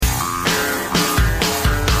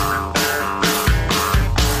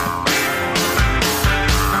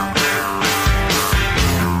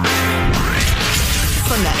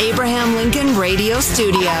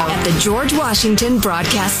studio at the George Washington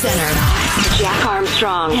Broadcast Center. Jack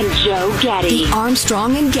Armstrong and Joe Getty. The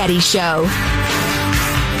Armstrong and Getty Show.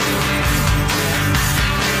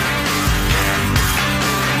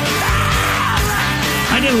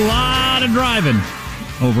 I did a lot of driving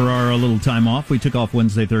over our little time off. We took off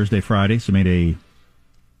Wednesday, Thursday, Friday, so made a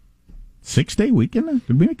 6-day weekend.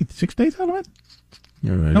 Did we make it 6 days out of it?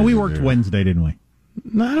 Right, no, we worked Wednesday, didn't we?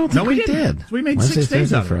 No, I don't think we did. So we made Wednesday, 6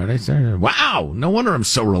 days Thursday, out of it. Friday, Saturday. Wow, no wonder I'm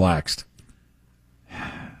so relaxed.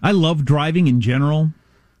 I love driving in general.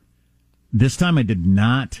 This time I did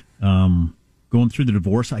not. Going through the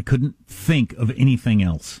divorce, I couldn't think of anything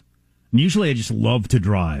else. And usually I just love to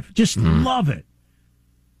drive. Just love it.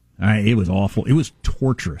 It was awful. It was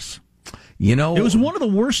torturous. You know, it was one of the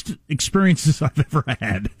worst experiences I've ever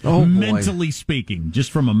had, mentally speaking,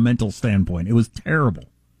 just from a mental standpoint. It was terrible.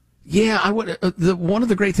 Yeah, I would. One of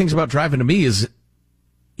the great things about driving to me is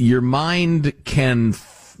your mind can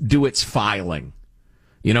do its filing.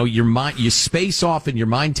 You know, your mind, you space off, and your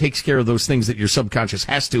mind takes care of those things that your subconscious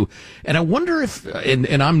has to. And I wonder if,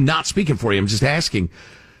 and I'm not speaking for you, I'm just asking,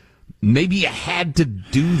 maybe you had to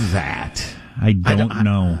do that. I don't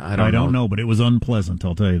know. I don't know, but it was unpleasant,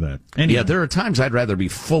 I'll tell you that. Anyway. Yeah, there are times I'd rather be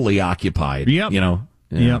fully occupied. Yep. You know?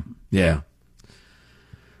 Yep. Yeah.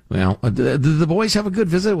 Well, did the boys have a good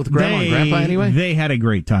visit with Grandma and Grandpa anyway? They had a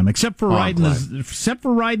great time, except for riding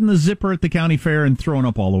the zipper at the county fair and throwing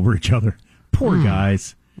up all over each other. Poor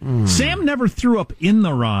guys. Sam never threw up in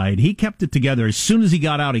the ride. He kept it together. As soon as he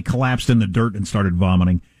got out, he collapsed in the dirt and started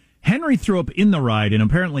vomiting. Henry threw up in the ride, and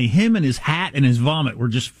apparently him and his hat and his vomit were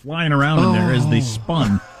just flying around in there as they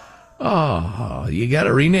spun. Oh, you got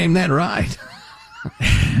to rename that ride.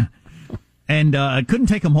 And I couldn't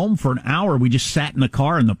take him home for an hour. We just sat in the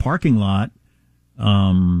car in the parking lot.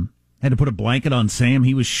 Had to put a blanket on Sam.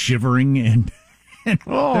 He was shivering, and they're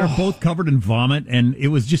both covered in vomit, and it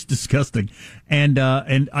was just disgusting. And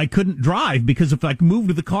I couldn't drive because if I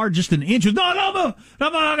moved the car just an inch, I'm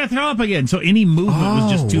going to throw up again. So any movement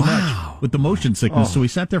was just too much with the motion sickness. So we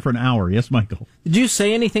sat there for an hour. Yes, Michael? Did you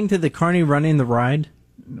say anything to the carny running the ride?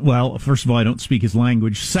 Well, first of all, I don't speak his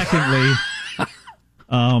language. Secondly,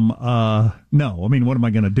 no. I mean, what am I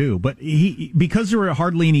going to do? But because there was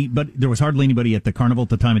hardly anybody at the carnival at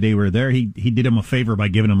the time of day we were there. He did him a favor by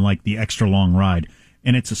giving him like the extra long ride,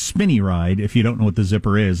 and it's a spinny ride if you don't know what the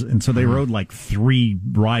zipper is. And so they rode like 3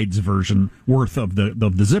 rides version worth of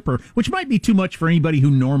the zipper, which might be too much for anybody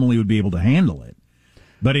who normally would be able to handle it.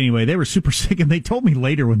 But anyway, they were super sick, and they told me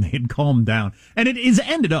later when they had calmed down. And it is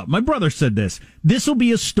ended up, my brother said this will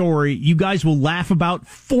be a story you guys will laugh about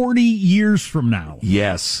 40 years from now.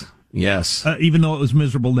 Yes. Even though it was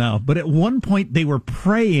miserable now. But at one point, they were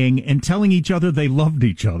praying and telling each other they loved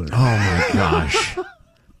each other. Oh,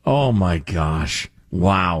 my gosh.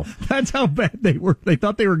 Wow. That's how bad they were. They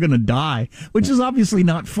thought they were going to die, which is obviously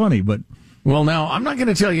not funny, but... Well, now, I'm not going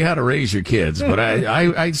to tell you how to raise your kids, but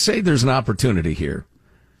I'd say there's an opportunity here.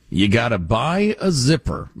 You got to buy a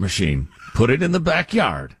zipper machine, put it in the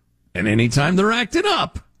backyard, and anytime they're acting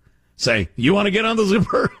up, say, you want to get on the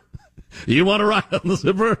zipper? You want to ride on the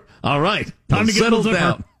zipper? All right. Time to get on the zipper.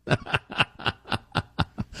 Down.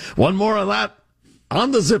 One more of that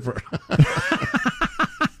on the zipper.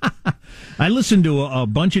 I listened to a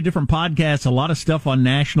bunch of different podcasts, a lot of stuff on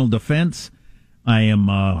national defense. I am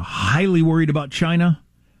highly worried about China.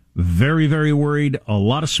 Very, very worried. A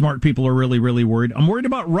lot of smart people are really, really worried. I'm worried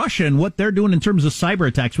about Russia and what they're doing in terms of cyber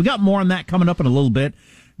attacks. We got more on that coming up in a little bit.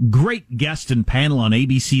 Great guest and panel on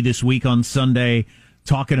ABC this week on Sunday,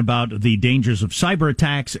 talking about the dangers of cyber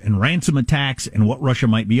attacks and ransom attacks and what Russia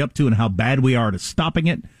might be up to and how bad we are at stopping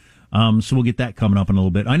it. So we'll get that coming up in a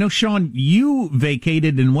little bit. I know, Sean, you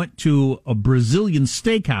vacated and went to a Brazilian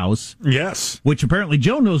steakhouse. Yes. Which apparently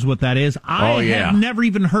Joe knows what that is. I have never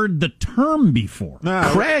even heard the term before. No.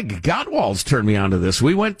 Craig Gottwald's turned me on to this.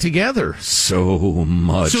 We went together. So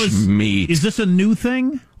much meat. Is this a new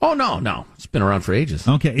thing? Oh, no. It's been around for ages.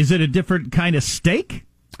 Okay. Is it a different kind of steak?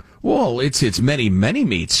 Well, it's many, many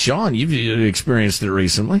meats. Sean, you've experienced it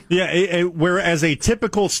recently. Yeah, whereas a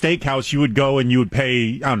typical steakhouse, you would go and you would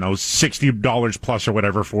pay, I don't know, $60 plus or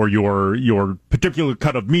whatever for your particular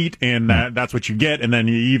cut of meat, and that's what you get, and then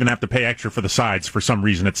you even have to pay extra for the sides for some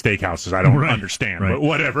reason at steakhouses. I don't understand, but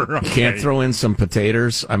whatever. Okay. You can't throw in some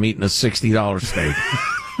potatoes. I'm eating a $60 steak.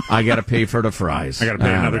 I got to pay for the fries. I got to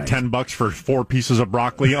pay another $10 for 4 pieces of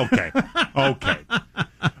broccoli. Okay.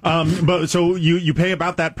 But so you pay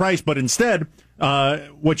about that price, but instead,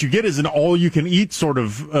 what you get is an all-you-can-eat sort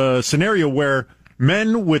of scenario where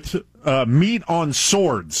men with meat on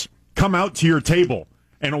swords come out to your table,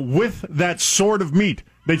 and with that sword of meat,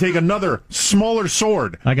 They take another smaller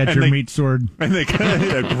sword. I got your meat sword. And they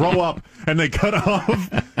grow up and they cut off.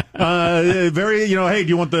 Hey, do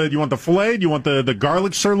you want the fillet? Do you want the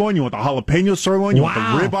garlic sirloin? You want the jalapeno sirloin? You want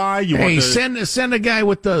the ribeye? Send a guy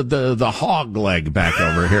with the hog leg back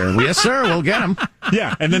over here. Yes, sir. We'll get him.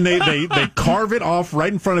 Yeah, and then they carve it off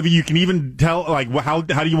right in front of you. You can even tell how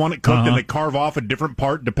do you want it cooked, and they carve off a different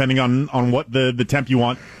part depending on what the temp you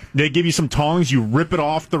want. They give you some tongs. You rip it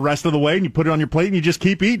off the rest of the way, and you put it on your plate, and you just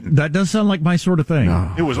keep eating. That does sound like my sort of thing.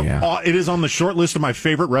 It is on the short list of my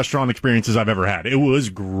favorite restaurant experiences I've ever had. It was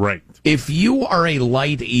great. If you are a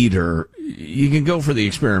light eater, you can go for the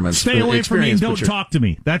experiment. Stay away from me and don't talk to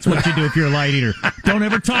me. That's what you do if you're a light eater. Don't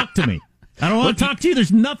ever talk to me. I don't want to talk to you.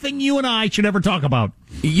 There's nothing you and I should ever talk about.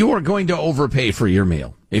 You are going to overpay for your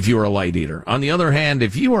meal if you are a light eater. On the other hand,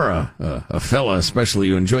 if you are a fella, especially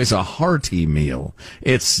who enjoys a hearty meal,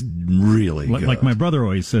 it's really good. Like my brother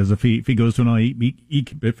always says, if he goes to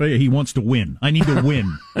if he wants to win, I need to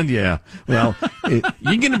win. Yeah. Well,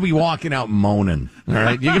 you're going to be walking out moaning. All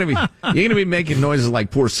right. You're going to be making noises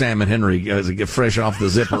like poor Sam and Henry as they get fresh off the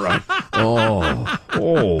zipper ride. Oh.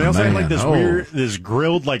 They also had like this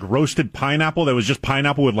grilled like roasted pineapple that was just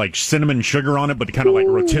pineapple with like cinnamon sugar on it, but kind of like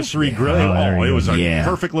rotisserie grill. It was a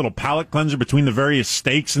perfect little palate cleanser between the various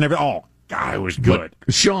steaks and everything. Oh, God, it was good.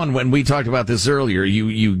 But, Sean, when we talked about this earlier,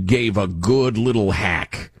 you gave a good little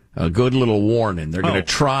hack. A good little warning. They're going to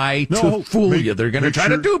try to fool you. They're going to try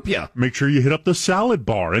to dupe you. Make sure you hit up the salad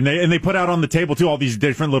bar. And they put out on the table, too, all these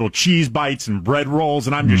different little cheese bites and bread rolls,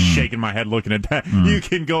 and I'm just shaking my head looking at that. You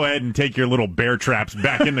can go ahead and take your little bear traps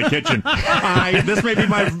back in the kitchen. This may be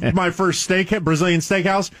my first Brazilian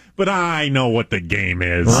steakhouse, but I know what the game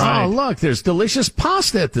is. Right. Oh, look, there's delicious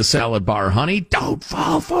pasta at the salad bar, honey. Don't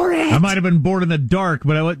fall for it. I might have been bored in the dark,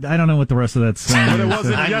 but I don't know what the rest of that's saying. But it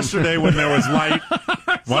wasn't yesterday when there was light.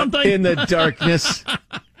 In the darkness.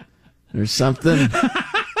 There's something.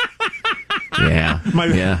 Yeah.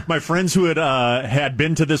 My friends who had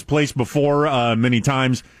been to this place before many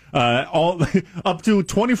times, all up to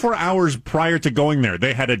 24 hours prior to going there,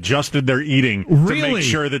 they had adjusted their eating to make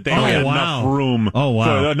sure that they had enough room. Oh,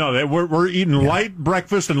 wow. We're eating light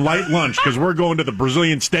breakfast and light lunch because we're going to the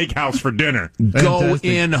Brazilian steakhouse for dinner. Go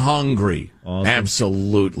in hungry. Awesome.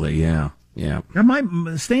 Absolutely, yeah.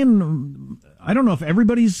 I don't know if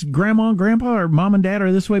everybody's grandma and grandpa or mom and dad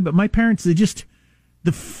are this way, but my parents, they just,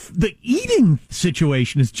 the eating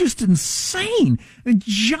situation is just insane. A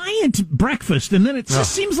giant breakfast, and then it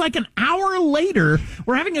just seems like an hour later,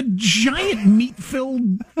 we're having a giant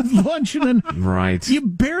meat-filled lunch, and then you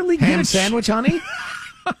barely get ham sandwich, honey?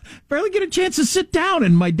 Barely get a chance to sit down,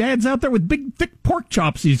 and my dad's out there with big, thick pork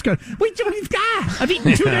chops. He's got, I've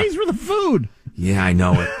eaten 2 days worth of food. Yeah, I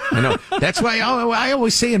know it. That's why I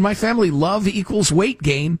always say in my family, love equals weight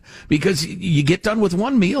gain, because you get done with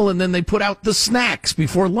one meal and then they put out the snacks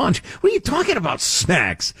before lunch. What are you talking about,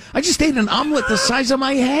 snacks? I just ate an omelet the size of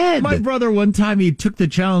my head. My brother, one time, he took the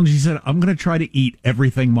challenge. He said, I'm going to try to eat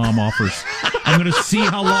everything Mom offers. I'm going to see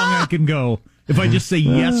how long I can go if I just say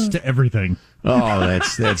yes to everything. Oh,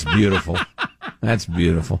 that's beautiful. That's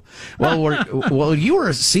beautiful. Well, you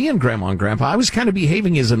were seeing Grandma and Grandpa. I was kind of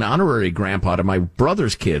behaving as an honorary grandpa to my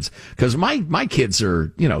brother's kids, because my kids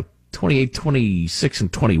are, 28, 26,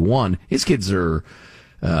 and 21. His kids are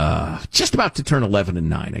just about to turn 11 and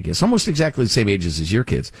 9, I guess. Almost exactly the same ages as your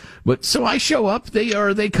kids. But so I show up.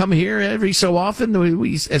 They come here every so often.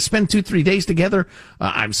 We spend 2-3 days together.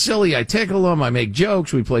 I'm silly. I tickle them. I make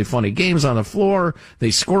jokes. We play funny games on the floor.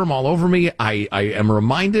 They squirm all over me. I am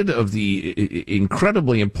reminded of the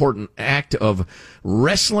incredibly important act of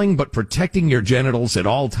wrestling, but protecting your genitals at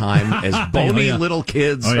all time as bony little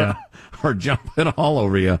kids. Are jumping all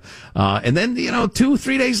over you. And then,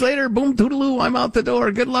 2-3 days later, boom, toodaloo, I'm out the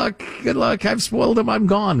door. Good luck. I've spoiled him. I'm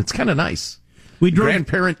gone. It's kind of nice.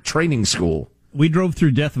 Grandparent training school. We drove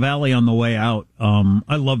through Death Valley on the way out.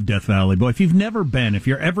 I love Death Valley. But if you've never been, if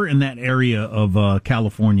you're ever in that area of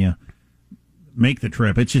California, make the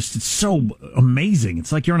trip. It's so amazing.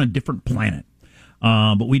 It's like you're on a different planet.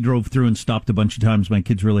 But we drove through and stopped a bunch of times. My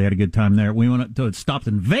kids really had a good time there. We stopped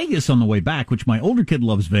in Vegas on the way back, which my older kid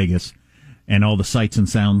loves Vegas and all the sights and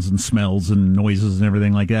sounds and smells and noises and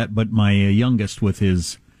everything like that. But my youngest, with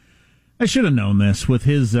his, I should have known this, with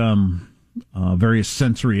his various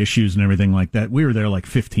sensory issues and everything like that, we were there like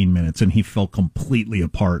 15 minutes and he fell completely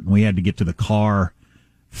apart. And we had to get to the car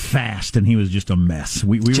fast, and he was just a mess.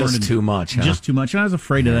 We just too much, huh? Just too much. And I was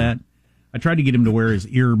afraid of that. I tried to get him to wear his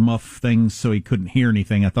ear muff things so he couldn't hear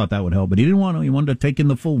anything. I thought that would help, but he didn't want to. He wanted to take in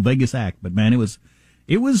the full Vegas act. But man, it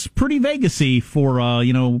was pretty Vegas-y for,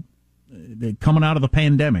 coming out of the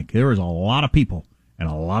pandemic. There was a lot of people and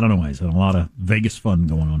a lot of noise and a lot of Vegas fun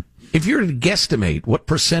going on. If you were to guesstimate, what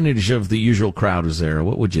percentage of the usual crowd was there?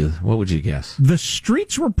 What would you guess? The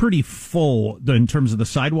streets were pretty full in terms of the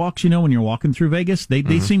sidewalks. When you're walking through Vegas,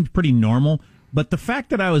 they seemed pretty normal. But the fact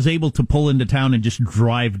that I was able to pull into town and just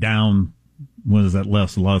drive down, what is that,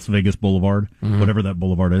 Las Vegas Boulevard, whatever that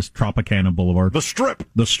boulevard is, Tropicana Boulevard, the Strip.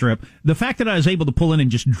 The fact that I was able to pull in and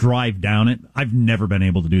just drive down it, I've never been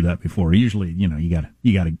able to do that before. Usually, you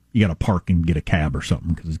gotta park and get a cab or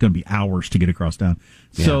something because it's going to be hours to get across town.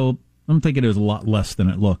 Yeah. So I'm thinking it was a lot less than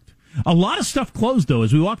it looked. A lot of stuff closed though.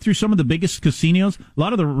 As we walked through some of the biggest casinos, a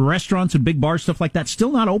lot of the restaurants and big bars, stuff like that,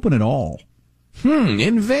 still not open at all.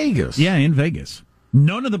 In Vegas. Yeah, in Vegas.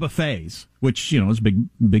 None of the buffets, which, is a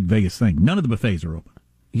big Vegas thing. None of the buffets are open.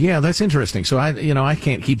 Yeah, that's interesting. So I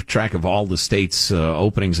can't keep track of all the states'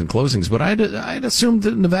 openings and closings, but I'd assumed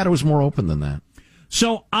that Nevada was more open than that.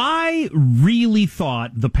 So I really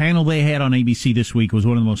thought the panel they had on ABC this week was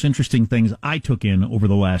one of the most interesting things I took in over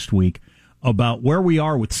the last week about where we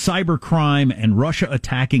are with cybercrime and Russia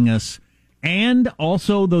attacking us, and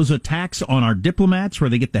also those attacks on our diplomats where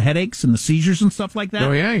they get the headaches and the seizures and stuff like that.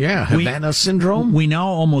 Oh, yeah. Havana syndrome. We now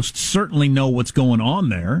almost certainly know what's going on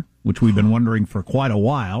there, which we've been wondering for quite a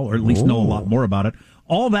while, or at least know a lot more about it.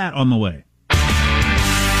 All that on the way.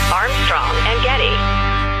 Armstrong and Getty.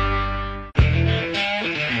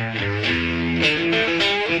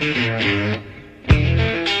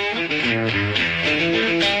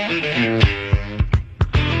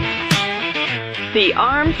 The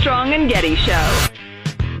Armstrong and Getty Show.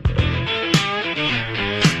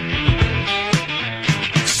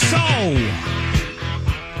 So,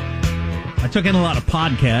 I took in a lot of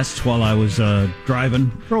podcasts while I was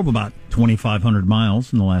driving. Drove about 2,500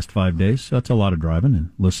 miles in the last 5 days. So that's a lot of driving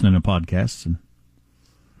and listening to podcasts and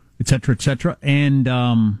et cetera, et cetera. And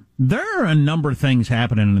there are a number of things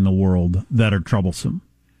happening in the world that are troublesome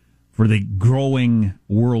for the growing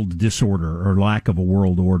world disorder or lack of a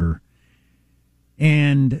world order.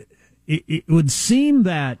 And it would seem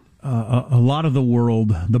that a lot of the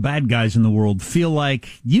world, the bad guys in the world, feel like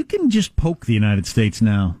you can just poke the United States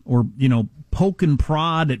now, or, poke and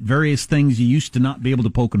prod at various things you used to not be able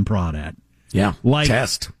to poke and prod at. Yeah,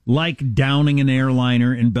 test. Like downing an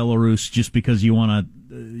airliner in Belarus just because you want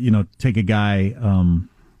to, take a guy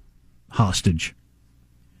hostage.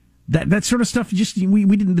 That sort of stuff, just we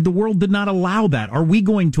didn't. The world did not allow that. Are we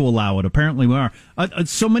going to allow it? Apparently, we are.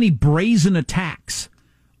 So many brazen attacks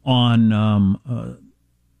on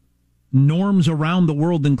norms around the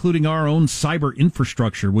world, including our own cyber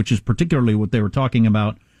infrastructure, which is particularly what they were talking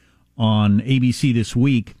about on ABC this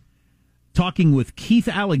week. Talking with Keith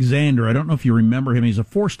Alexander. I don't know if you remember him. He's a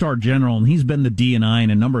 4-star general, and he's been the DNI in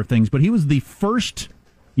a number of things. But he was the first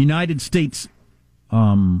United States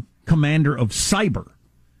commander of cyber.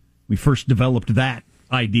 We first developed that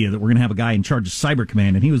idea that we're going to have a guy in charge of Cyber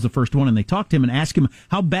Command, and he was the first one, and they talked to him and asked him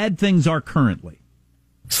how bad things are currently.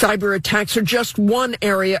 Cyber attacks are just one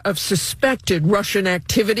area of suspected Russian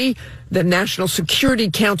activity. The National Security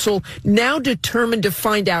Council now determined to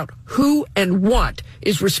find out who and what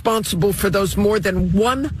is responsible for those more than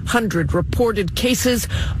 100 reported cases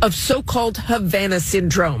of so-called Havana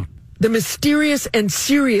syndrome. The mysterious and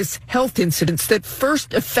serious health incidents that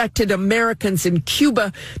first affected Americans in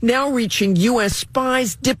Cuba, now reaching U.S.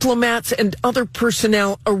 spies, diplomats, and other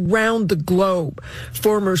personnel around the globe.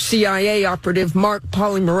 Former CIA operative Mark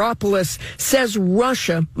Polymeropoulos says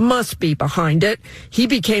Russia must be behind it. He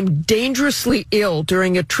became dangerously ill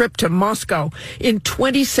during a trip to Moscow in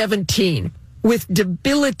 2017. With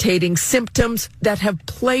debilitating symptoms that have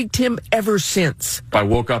plagued him ever since. I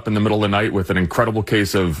woke up in the middle of the night with an incredible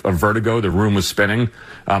case of vertigo. The room was spinning.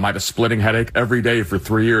 I had a splitting headache. Every day for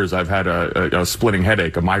 3 years, I've had a splitting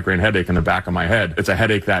headache, a migraine headache in the back of my head. It's a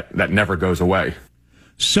headache that never goes away.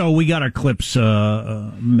 So we got our clips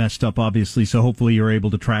messed up, obviously, so hopefully you're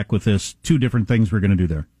able to track with this. 2 different things we're going to do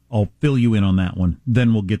there. I'll fill you in on that one.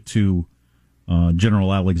 Then we'll get to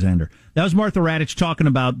General Alexander. That was Martha Radich talking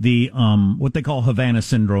about the what they call Havana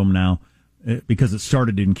syndrome now, because it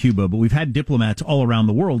started in Cuba, but we've had diplomats all around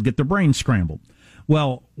the world get their brains scrambled.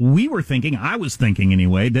 Well, I was thinking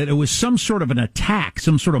anyway, that it was some sort of an attack,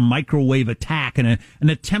 some sort of microwave attack, and an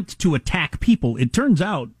attempt to attack people. It turns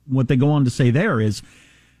out what they go on to say there is,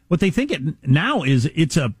 what they think it now is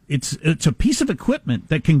it's a piece of equipment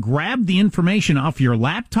that can grab the information off your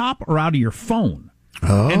laptop or out of your phone.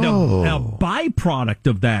 Oh. And a byproduct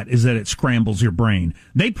of that is that it scrambles your brain.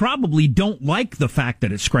 They probably don't like the fact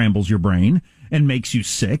that it scrambles your brain and makes you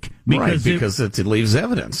sick. Because it leaves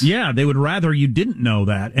evidence. Yeah, they would rather you didn't know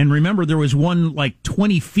that. And remember, there was one like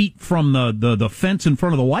 20 feet from the fence in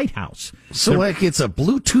front of the White House. So it's a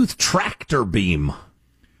Bluetooth tractor beam.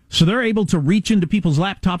 So they're able to reach into people's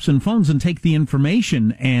laptops and phones and take the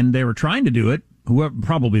information, and they were trying to do it, whoever,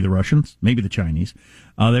 probably the Russians, maybe the Chinese,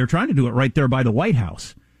 they were trying to do it right there by the White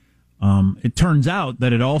House. It turns out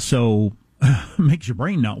that it also makes your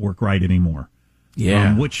brain not work right anymore.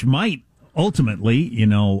 Yeah. Which might ultimately,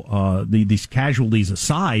 these casualties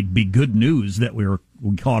aside, be good news that we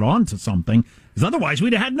caught on to something, because otherwise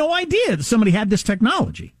we'd have had no idea that somebody had this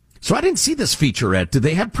technology. So I didn't see this featurette. Did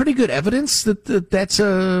they have pretty good evidence that that's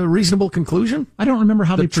a reasonable conclusion? I don't remember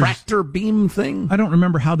how the tractor beam thing. I don't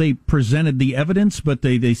remember how they presented the evidence, but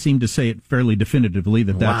they seem to say it fairly definitively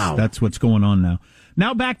that's what's going on now.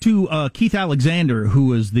 Now back to Keith Alexander,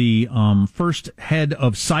 who is the first head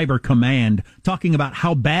of Cyber Command, talking about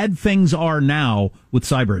how bad things are now with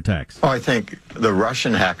cyber attacks. Oh, I think the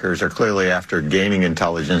Russian hackers are clearly after gaining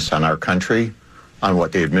intelligence on our country, on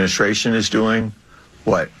what the administration is doing,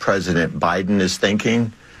 what President Biden is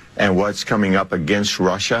thinking, and what's coming up against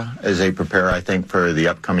Russia as they prepare, I think, for the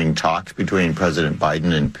upcoming talks between President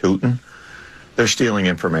Biden and Putin. They're stealing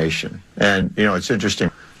information. And, it's interesting.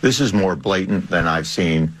 This is more blatant than I've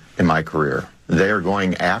seen in my career. They are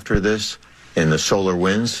going after this in the solar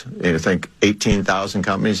winds. I think 18,000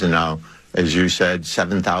 companies, and now, as you said,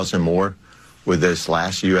 7,000 more with this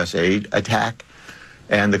last U.S. aid attack,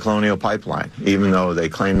 and the Colonial Pipeline. Even though they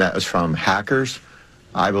claim that was from hackers,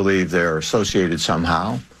 I believe they're associated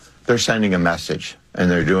somehow. They're sending a message,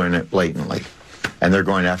 and they're doing it blatantly. And they're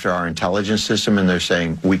going after our intelligence system, and they're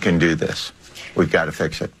saying, we can do this. We've got to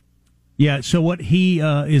fix it. Yeah, so what he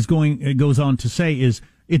goes on to say is,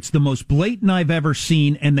 it's the most blatant I've ever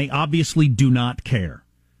seen, and they obviously do not care.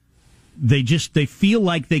 They feel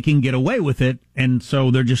like they can get away with it, and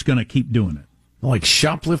so they're just going to keep doing it. Like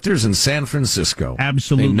shoplifters in San Francisco.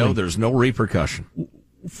 Absolutely. They know there's no repercussion.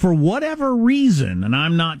 For whatever reason, and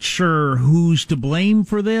I'm not sure who's to blame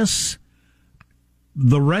for this,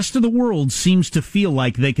 the rest of the world seems to feel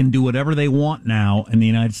like they can do whatever they want now, and the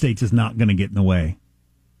United States is not going to get in the way.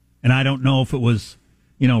 And I don't know if it was,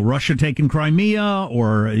 Russia taking Crimea,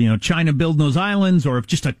 or, China building those islands, or if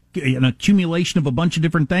just an accumulation of a bunch of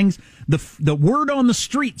different things. The word on the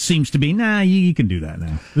street seems to be, nah, you can do that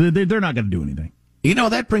now. They're not going to do anything.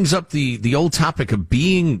 That brings up the old topic of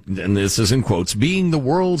being, and this is in quotes, being the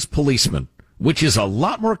world's policeman, which is a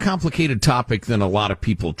lot more complicated topic than a lot of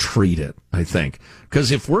people treat it, I think.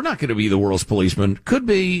 Because if we're not going to be the world's policeman, could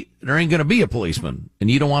be there ain't going to be a policeman,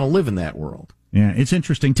 and you don't want to live in that world. Yeah, it's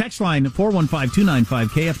interesting. Text line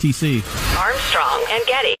 415-295-KFTC. Armstrong and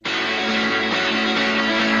Getty.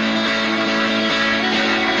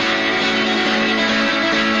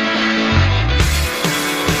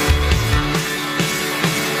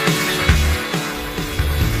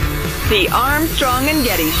 The Armstrong and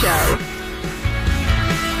Getty Show.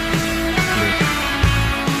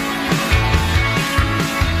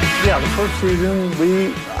 Yeah, the first season,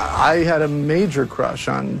 I had a major crush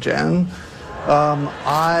on Jen.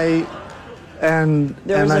 I think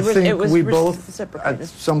we both, at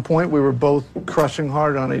some point, we were both crushing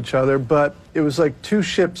hard on each other, but it was like two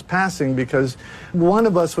ships passing because one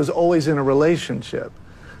of us was always in a relationship,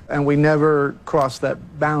 and we never crossed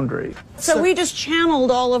that boundary. So we just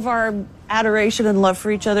channeled all of our adoration and love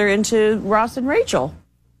for each other into Ross and Rachel.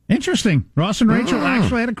 Interesting. Ross and Rachel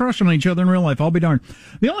actually had a crush on each other in real life. I'll be darned.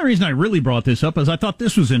 The only reason I really brought this up is I thought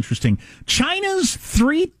this was interesting. China's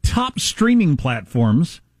 3 top streaming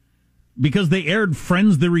platforms, because they aired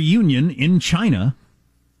Friends the Reunion in China.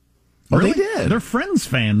 Oh, really? They did? They're Friends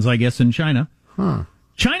fans, I guess, in China. Huh.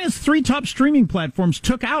 China's 3 top streaming platforms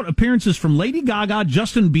took out appearances from Lady Gaga,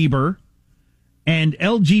 Justin Bieber, and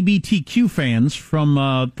LGBTQ fans from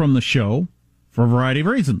the show for a variety of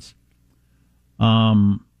reasons.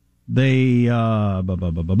 They took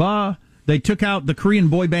out the Korean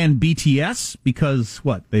boy band BTS because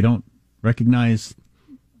they don't recognize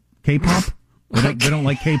K-pop. They don't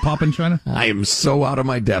like K-pop in China. I am so out of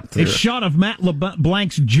my depth here. A shot of Matt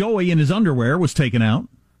LeBlanc's Joey in his underwear was taken out.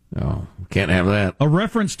 Oh, can't have that. A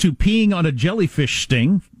reference to peeing on a jellyfish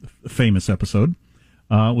sting, famous episode,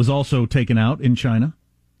 was also taken out in China.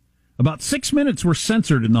 About 6 minutes were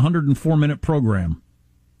censored in the 104-minute program.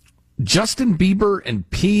 Justin Bieber and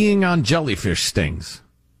peeing on jellyfish stings.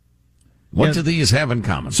 What do these have in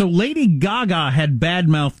common? So Lady Gaga had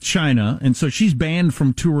badmouthed China, and so she's banned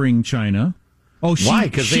from touring China. Oh, why?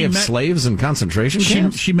 Because they have slaves in concentration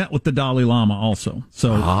camps? She met with the Dalai Lama also,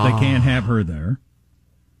 so they can't have her there.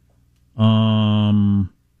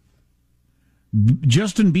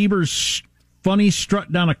 Justin Bieber's funny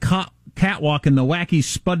strut down a catwalk in the wacky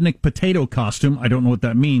Sputnik potato costume, I don't know what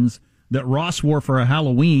that means, that Ross wore for a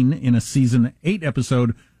Halloween in a season 8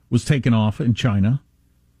 episode was taken off in China.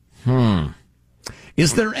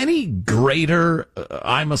 Is there any greater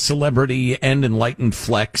I'm a celebrity and enlightened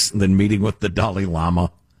flex than meeting with the Dalai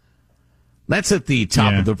Lama? That's at the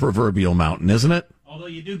top of the proverbial mountain, isn't it? Although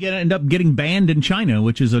you do end up getting banned in China,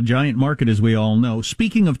 which is a giant market, as we all know.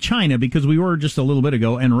 Speaking of China, because we were just a little bit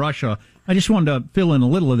ago, and Russia, I just wanted to fill in a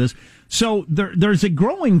little of this. So there's a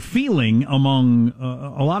growing feeling among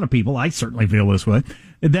a lot of people, I certainly feel this way,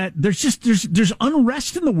 that there's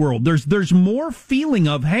unrest in the world. There's more feeling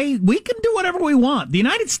of, hey, we can do whatever we want. The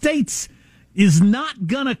United States is not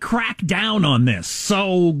going to crack down on this.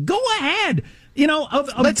 So go ahead. You know,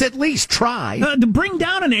 let's at least try to bring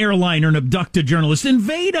down an airliner and abduct a journalist,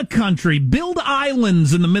 invade a country, build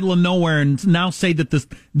islands in the middle of nowhere, and now say that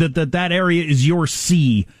that area is your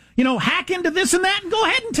sea. You know, hack into this and that, and go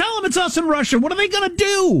ahead and tell them it's us in Russia. What are they going to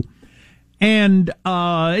do? And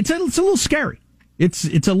it's a little scary.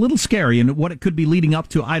 It's a little scary, and what it could be leading up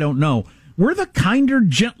to, I don't know. We're the kinder,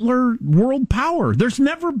 gentler world power. There's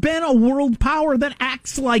never been a world power that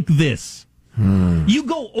acts like this. You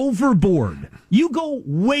go overboard. You go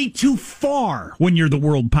way too far when you're the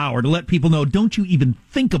world power to let people know, don't you even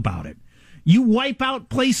think about it. You wipe out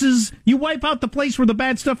places, you wipe out the place where the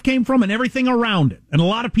bad stuff came from and everything around it. And a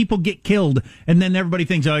lot of people get killed, and then everybody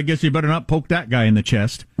thinks, I guess you better not poke that guy in the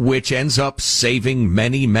chest. Which ends up saving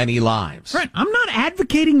many, many lives. Right. I'm not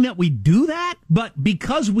advocating that we do that, but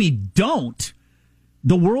because we don't,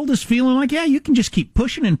 the world is feeling like, yeah, you can just keep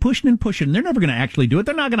pushing and pushing and pushing. They're never going to actually do it.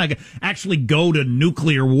 They're not going to actually go to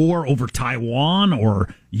nuclear war over Taiwan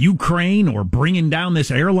or Ukraine or bringing down this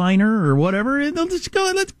airliner or whatever. They'll just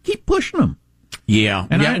go, let's keep pushing them. Yeah.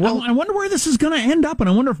 And I wonder where this is going to end up. And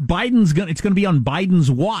I wonder if it's going to be on Biden's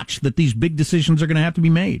watch that these big decisions are going to have to be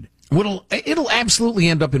made. Well, it'll absolutely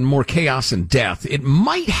end up in more chaos and death. It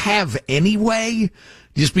might have anyway,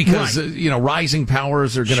 just because, rising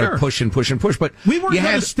powers are going to push and push and push. But we weren't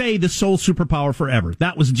going to stay the sole superpower forever.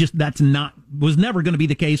 Was never going to be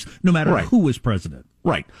the case, no matter who was president.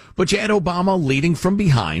 Right. But you had Obama leading from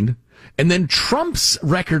behind. And then Trump's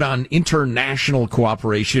record on international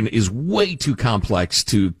cooperation is way too complex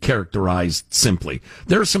to characterize simply.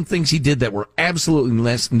 There are some things he did that were absolutely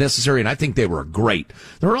necessary, and I think they were great.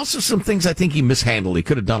 There are also some things I think he mishandled. He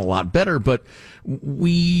could have done a lot better, but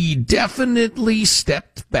we definitely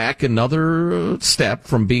stepped back another step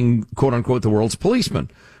from being, quote unquote, the world's policeman,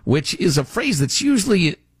 which is a phrase that's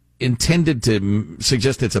usually intended to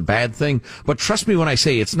suggest it's a bad thing. But trust me when I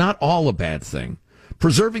say it's not all a bad thing.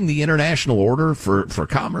 Preserving the international order for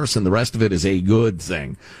commerce and the rest of it is a good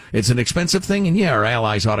thing. It's an expensive thing, and our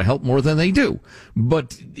allies ought to help more than they do.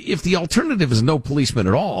 But if the alternative is no policemen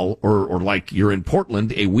at all, or like you're in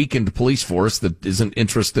Portland, a weakened police force that isn't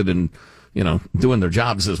interested in, doing their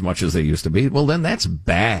jobs as much as they used to be, well, then that's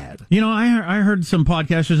bad. I heard some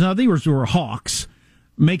podcasters, now these were hawks,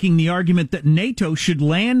 making the argument that NATO should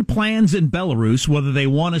land plans in Belarus, whether they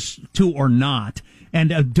want us to or not,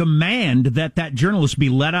 and demand that journalist be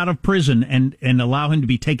let out of prison and allow him to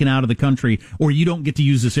be taken out of the country, or you don't get to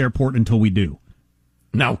use this airport until we do.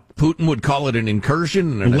 Now, Putin would call it an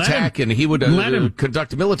incursion and an attack, and he would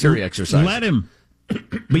conduct a military exercise. Let him.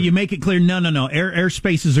 But you make it clear, no.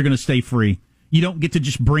 Airspaces are going to stay free. You don't get to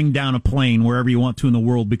just bring down a plane wherever you want to in the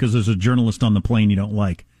world because there's a journalist on the plane you don't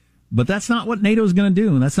like. But that's not what NATO is going to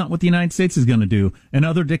do, and that's not what the United States is going to do. And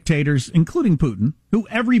other dictators, including Putin, who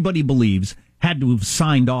everybody believes had to have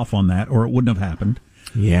signed off on that, or it wouldn't have happened.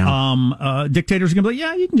 Yeah. Dictators are going to be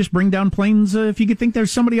like, you can just bring down planes. If you think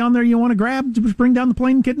there's somebody on there you want to grab, just bring down the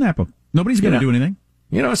plane and kidnap them. Nobody's going to do anything.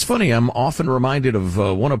 It's funny. I'm often reminded of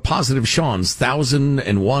one of Positive Sean's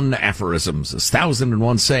 1,001 aphorisms,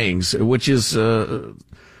 1,001 sayings, which is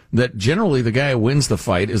that generally the guy who wins the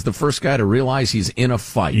fight is the first guy to realize he's in a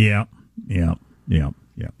fight. Yeah.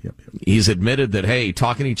 He's admitted that, hey,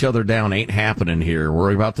 talking each other down ain't happening here.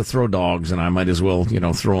 We're about to throw dogs, and I might as well,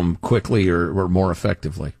 throw them quickly or more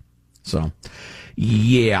effectively. So,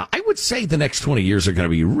 I would say the next 20 years are going to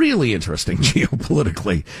be really interesting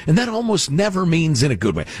geopolitically, and that almost never means in a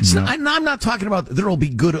good way. So I'm not talking about there will be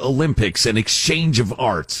good Olympics and exchange of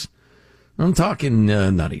arts. I'm talking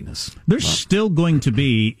nuttiness. There's still going to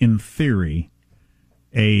be, in theory,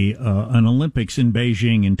 an Olympics in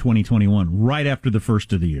Beijing in 2021, right after the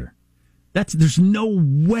first of the year. There's no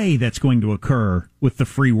way that's going to occur with the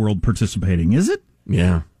free world participating, is it?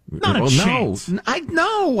 Yeah. Not a chance.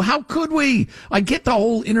 No. How could we? I get the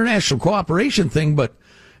whole international cooperation thing, but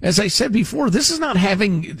as I said before, this is not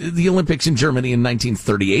having the Olympics in Germany in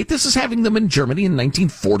 1938. This is having them in Germany in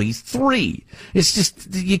 1943. It's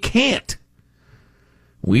just, you can't.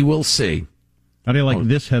 We will see. How do you like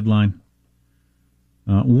this headline?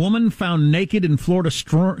 Woman found naked in Florida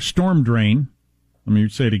storm drain. Let me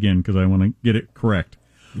say it again because I want to get it correct.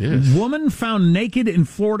 Yes. Woman found naked in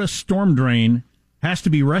Florida storm drain has to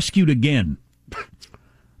be rescued again.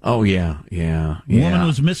 Oh, yeah. Woman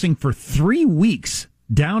was missing for 3 weeks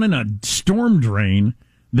down in a storm drain.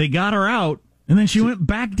 They got her out, and then she went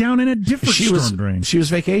back down in a different storm drain. She was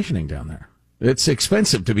vacationing down there. It's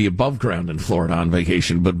expensive to be above ground in Florida on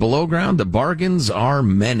vacation, but below ground, the bargains are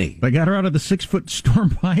many. They got her out of the 6-foot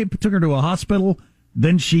storm pipe, took her to a hospital.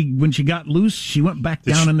 Then when she got loose, she went back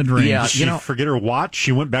down in the drain. Yeah, Did she forget her watch?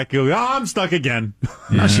 She went back and go, I'm stuck again.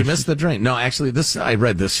 No, she missed the drain. No, actually, I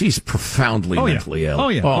read this. She's profoundly mentally ill. Oh,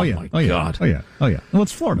 yeah. My God. Oh, yeah. Well,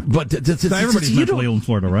 it's Florida. But everybody's mentally ill in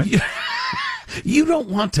Florida, right? You don't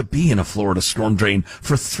want to be in a Florida storm drain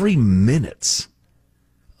for 3 minutes.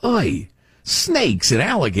 Oy. Snakes and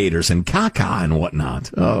alligators and caca and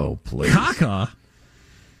whatnot. Oh, please. Caca?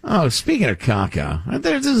 Oh, speaking of caca,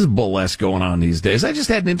 there's this burlesque going on these days. I just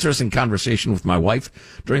had an interesting conversation with my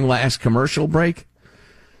wife during last commercial break.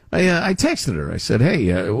 I texted her. I said,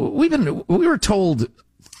 hey, we were told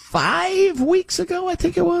 5 weeks ago, I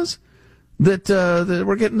think it was, that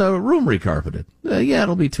we're getting the room recarpeted. Yeah,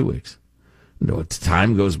 it'll be 2 weeks. No,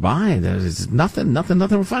 time goes by. There's nothing.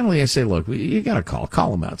 Finally, I say, look, you got to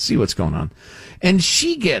call them out, see what's going on. And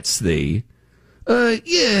she gets the,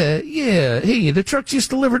 yeah. Hey, the truck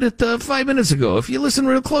just delivered it 5 minutes ago. If you listen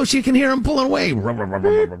real close, you can hear him pulling away.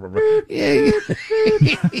 Yeah.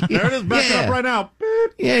 There it is, back up right now.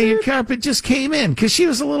 Yeah, your carpet just came in because she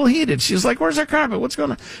was a little heated. She was like, where's our carpet? What's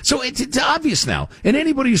going on? So it's obvious now. And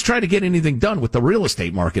anybody who's trying to get anything done with the real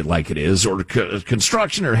estate market like it is, or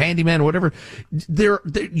construction or handyman or whatever,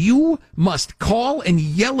 you must call and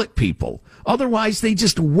yell at people. Otherwise, they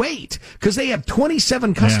just wait because they have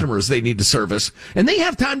 27 customers they need to service, and they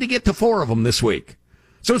have time to get to 4 of them this week.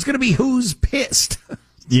 So it's going to be who's pissed.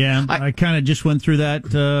 Yeah, I kind of just went through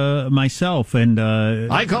that myself, and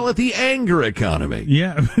I call it the anger economy.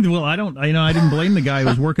 Yeah, well, I didn't blame the guy who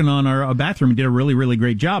was working on our bathroom. He did a really, really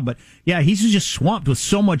great job, but yeah, he's just swamped with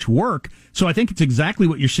so much work. So I think it's exactly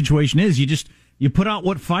what your situation is. You put out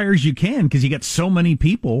what fires you can because you got so many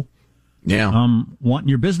people. Yeah. Wanting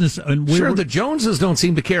your business. And the Joneses don't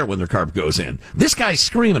seem to care when their carpet goes in. This guy's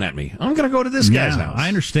screaming at me. I'm going to go to this guy's house. I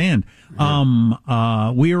understand.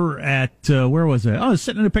 Yeah. We were at, where was it? I was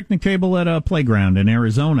sitting at a picnic table at a playground in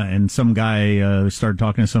Arizona, and some guy started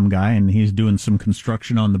talking to some guy, and he's doing some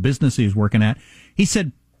construction on the business he's working at. He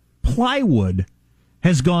said plywood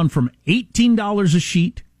has gone from $18 a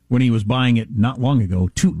sheet when he was buying it not long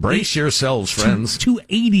ago to brace yourselves, friends, to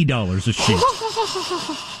 $80 a sheet.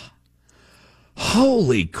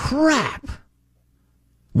 Holy crap!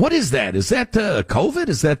 What is that? Is that COVID?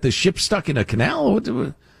 Is that the ship stuck in a canal?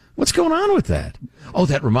 What's going on with that? Oh,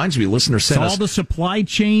 that reminds me. A listener sent us all the supply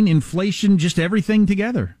chain, inflation, just everything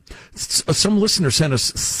together. Some listener sent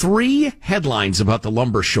us 3 headlines about the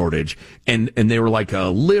lumber shortage, and they were like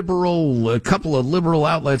a couple of liberal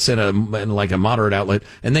outlets and like a moderate outlet,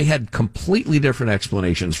 and they had completely different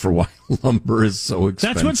explanations for why lumber is so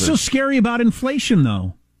expensive. That's what's so scary about inflation,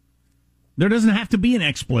 though. There doesn't have to be an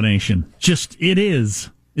explanation. Just it is.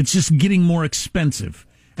 It's just getting more expensive.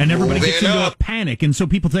 And everybody gets into a panic. And so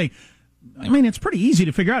people say, I mean, it's pretty easy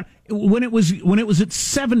to figure out. When it was at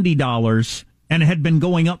 $70 and it had been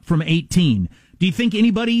going up from $18, do you think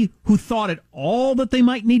anybody who thought at all that they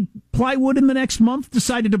might need plywood in the next month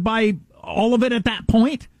decided to buy all of it at that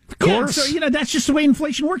point? Of course. Yeah, so, that's just the way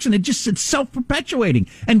inflation works. And it's self-perpetuating.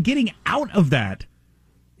 And getting out of that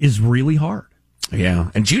is really hard. Yeah,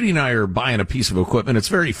 and Judy and I are buying a piece of equipment. It's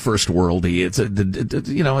very first worldy. It's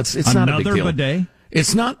it's not a big deal. Another bidet?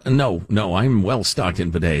 It's not. No. I'm well stocked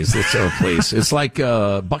in bidets. It's a place. It's like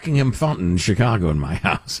Buckingham Fountain in Chicago in my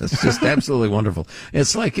house. It's just absolutely wonderful.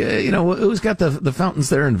 It's like who's got the fountains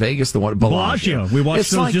there in Vegas? The one Bellagio. We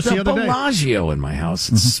watched those just the other day. Bellagio in my house.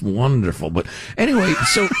 It's wonderful. But anyway,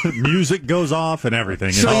 so music goes off and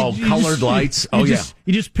everything. So colored lights.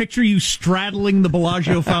 You just picture you straddling the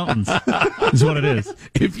Bellagio fountains. Is what it is.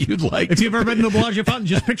 If you've ever been to the Bellagio fountain,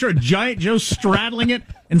 just picture a giant Joe straddling it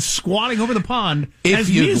and squatting over the pond. If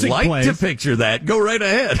you'd like to picture that, go right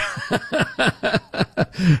ahead.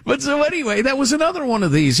 But so anyway, that was another one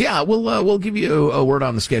of these. Yeah, we'll give you a word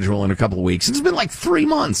on the schedule in a couple of weeks. It's been like 3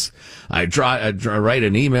 months. I write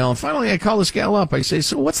an email, and finally I call this gal up. I say,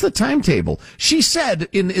 so what's the timetable? She said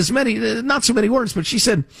in as many, not so many words, but she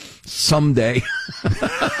said, someday.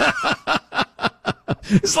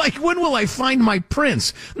 It's like, when will I find my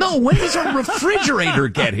prince? No, when does our refrigerator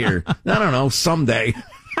get here? I don't know, someday.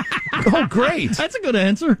 Oh, great. That's a good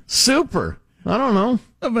answer. Super. I don't know.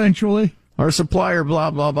 Eventually. Our supplier, blah,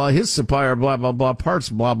 blah, blah. His supplier, blah, blah, blah. Parts,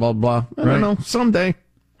 blah, blah, blah. I don't know. Someday.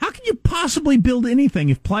 How could you possibly build anything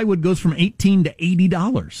if plywood goes from $18 to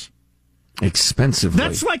 $80? Expensively.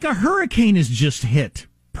 That's like a hurricane has just hit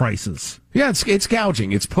prices. Yeah, it's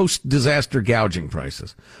gouging. It's post-disaster gouging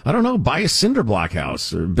prices. I don't know. Buy a cinder block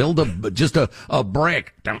house or build just a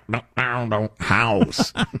brick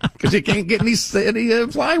house because you can't get any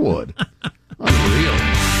plywood. Unreal.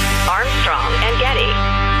 Armstrong and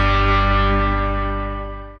Getty.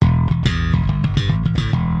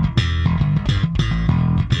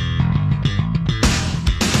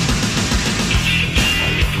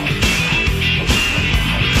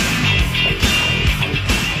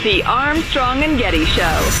 The Armstrong and Getty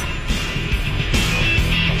Show.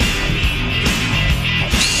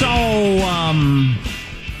 So,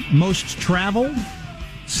 most traveled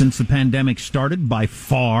since the pandemic started by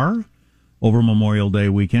far over Memorial Day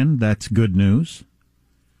weekend. That's good news.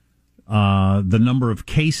 The number of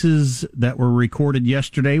cases that were recorded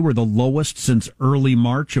yesterday were the lowest since early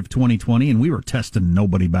March of 2020, and we were testing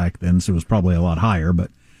nobody back then, so it was probably a lot higher. But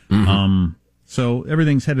so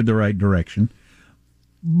everything's headed the right direction.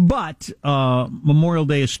 But Memorial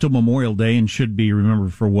Day is still Memorial Day and should be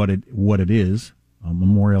remembered for what it is,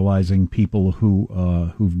 memorializing people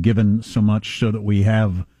who've given so much so that we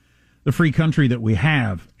have the free country that we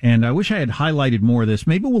have. And I wish I had highlighted more of this.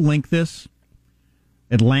 Maybe we'll link this.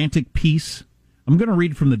 Atlantic piece. I'm going to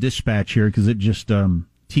read from the Dispatch here because it just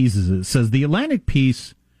teases it. It says, the Atlantic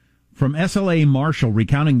piece from SLA Marshall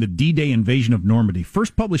recounting the D-Day invasion of Normandy,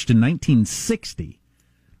 first published in 1960,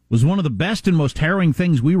 was one of the best and most harrowing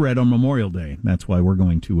things we read on Memorial Day. That's why we're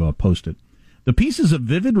going to post it. The piece is a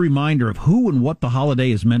vivid reminder of who and what the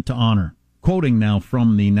holiday is meant to honor. Quoting now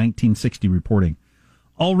from the 1960 reporting.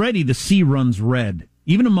 Already the sea runs red.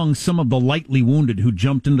 Even among some of the lightly wounded who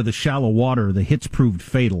jumped into the shallow water, the hits proved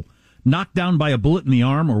fatal. Knocked down by a bullet in the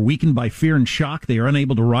arm or weakened by fear and shock, they are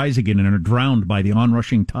unable to rise again and are drowned by the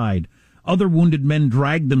onrushing tide. Other wounded men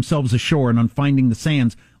dragged themselves ashore and on finding the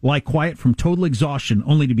sands, lie quiet from total exhaustion,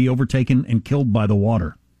 only to be overtaken and killed by the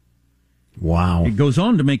water. Wow. It goes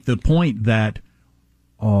on to make the point that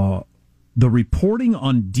the reporting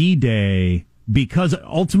on D-Day, because it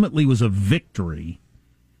ultimately was a victory,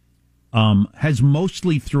 has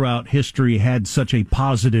mostly throughout history had such a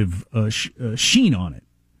positive sheen on it.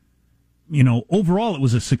 You know, overall, it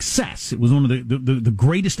was a success. It was one of the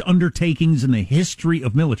greatest undertakings in the history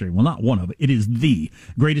of military. Well, not one of it. It is the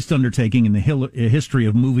greatest undertaking in the history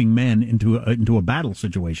of moving men into a battle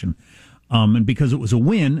situation. And because it was a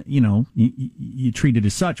win, you know, you treat it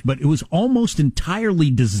as such. But it was almost entirely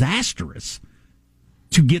disastrous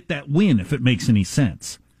to get that win, if it makes any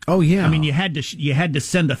sense. Oh yeah. I mean, you had to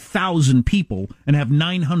send 1,000 people and have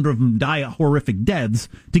 900 of them die horrific deaths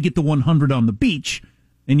to get the 100 on the beach.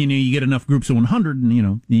 And, you know, you get enough groups of 100 and, you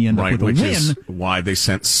know, you end up with a win. Which is why they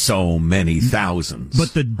sent so many thousands.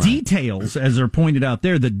 But the details, as are pointed out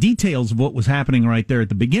there, the details of what was happening right there at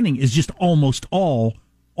the beginning is just almost all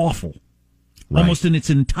awful. Right. Almost in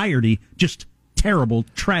its entirety, just terrible,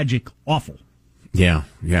 tragic, awful. Yeah.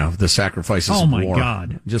 The sacrifices of war. Oh, my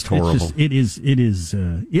God. Just horrible. It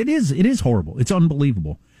is horrible. It's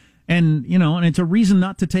unbelievable. And, you know, and it's a reason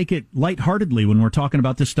not to take it lightheartedly when we're talking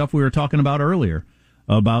about this stuff we were talking about earlier,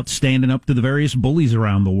 about standing up to the various bullies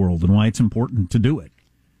around the world and why it's important to do it.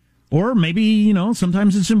 Or maybe, you know,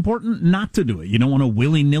 sometimes it's important not to do it. You don't want to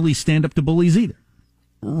willy-nilly stand up to bullies either.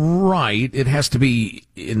 Right. It has to be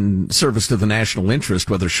in service to the national interest,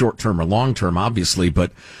 whether short-term or long-term, obviously.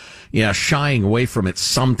 But, yeah, shying away from it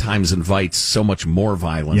sometimes invites so much more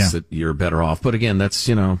violence that you're better off. But again, that's,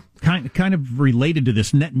 you know... Kind of related to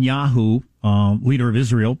this, Netanyahu, leader of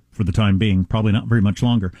Israel, for the time being, probably not very much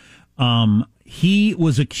longer, he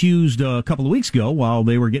was accused a couple of weeks ago, while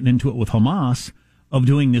they were getting into it with Hamas, of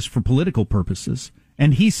doing this for political purposes.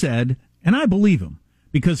 And he said, and I believe him,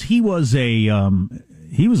 because he was a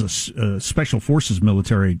special forces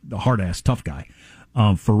military, hard-ass, tough guy,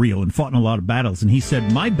 for real, and fought in a lot of battles. And he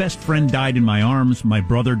said, my best friend died in my arms, my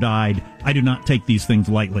brother died, I do not take these things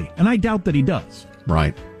lightly. And I doubt that he does.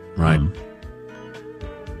 Right.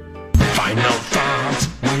 Final Thoughts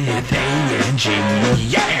with A&G.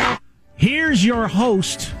 Yeah! Here's your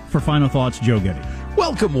host for Final Thoughts, Joe Getty.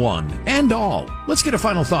 Welcome, one and all. Let's get a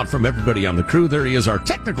final thought from everybody on the crew. There he is, our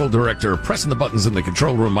technical director, pressing the buttons in the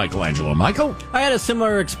control room, Michelangelo. Michael? I had a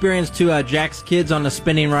similar experience to Jack's kids on a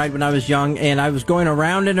spinning ride when I was young, and I was going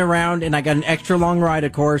around and around, and I got an extra long ride,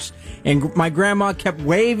 of course, and my grandma kept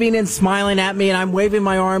waving and smiling at me, and I'm waving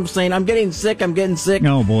my arms saying, I'm getting sick.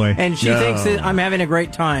 Oh, boy. And she thinks that I'm having a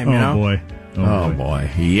great time, you know? Boy. Oh,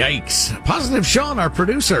 boy. Yikes. Positive Sean, our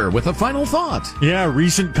producer, with a final thought. Yeah,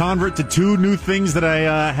 recent convert to two new things that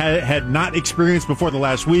I had not experienced before the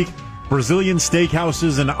last week. Brazilian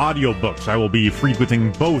steakhouses and audiobooks. I will be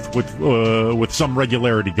frequenting both with some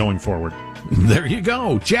regularity going forward. There you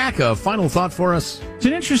go. Jack, a final thought for us? It's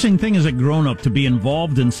an interesting thing as a grown-up to be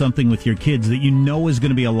involved in something with your kids that you know is going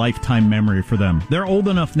to be a lifetime memory for them. They're old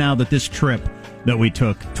enough now that this trip that we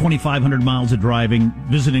took, 2,500 miles of driving,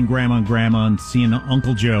 visiting Grandma and Grandma and seeing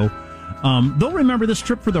Uncle Joe, they'll remember this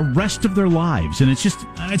trip for the rest of their lives. And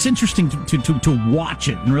it's interesting to watch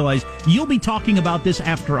it and realize you'll be talking about this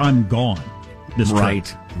after I'm gone. This trip.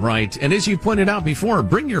 Right. And as you pointed out before,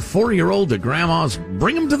 bring your 4-year-old to Grandma's.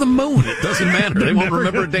 Bring them to the moon. It doesn't matter. They won't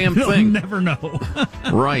remember a damn thing. They'll never know.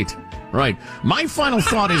 Right. My final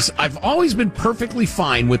thought is I've always been perfectly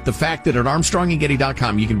fine with the fact that at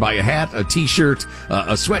ArmstrongandGetty.com you can buy a hat, a T-shirt,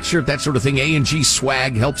 a sweatshirt, that sort of thing. A&G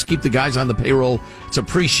swag helps keep the guys on the payroll. It's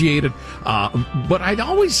appreciated. But I'd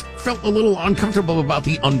always felt a little uncomfortable about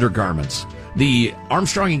the undergarments. The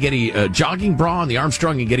Armstrong and Getty jogging bra and the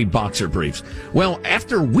Armstrong and Getty boxer briefs. Well,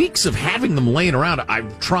 after weeks of having them laying around,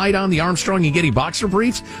 I've tried on the Armstrong and Getty boxer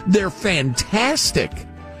briefs. They're fantastic.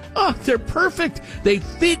 Oh, they're perfect. They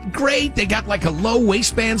fit great. They got like a low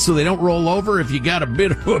waistband so they don't roll over if you got a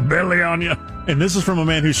bit of a belly on you. And this is from a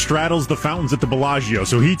man who straddles the fountains at the Bellagio,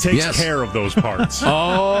 so he takes care of those parts.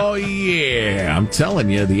 Oh, yeah. I'm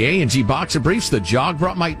telling you, the A&G boxer briefs, the jog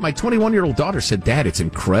bra. My 21-year-old daughter said, Dad, it's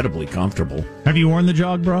incredibly comfortable. Have you worn the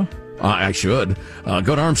jog bra? I should. Go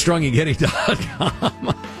to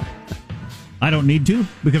ArmstrongandGetty.com. I don't need to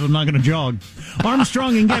because I'm not going to jog.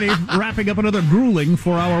 Armstrong and Getty wrapping up another grueling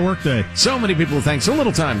 4-hour workday. So many people think so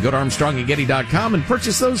little time. Go to ArmstrongandGetty.com and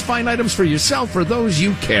purchase those fine items for yourself or those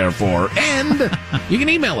you care for. And you can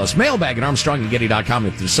email us, mailbag at ArmstrongandGetty.com.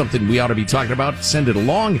 If there's something we ought to be talking about, send it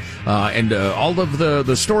along. And all of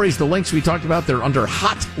the stories, the links we talked about, they're under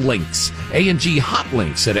hot links. A&G hot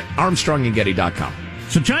links at ArmstrongandGetty.com.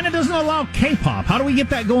 So China doesn't allow K-pop. How do we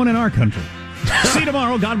get that going in our country? See you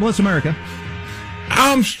tomorrow. God bless America.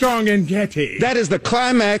 Armstrong and Getty. That is the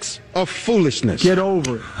climax of foolishness. Get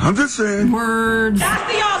over it. I'm just saying. Words.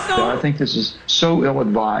 That's the awesome. I think this is so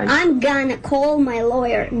ill-advised. I'm gonna call my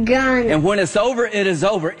lawyer. Gonna. And when it's over, it is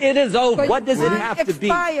over. It is over. What does it have to be?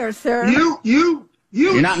 Expire, sir.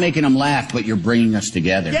 You're not making them laugh, but you're bringing us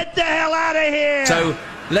together. Get the hell out of here. So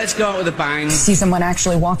let's go out with a bang. See someone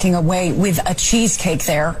actually walking away with a cheesecake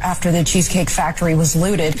there after the Cheesecake Factory was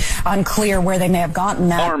looted. Unclear where they may have gotten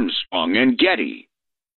that. Armstrong and Getty.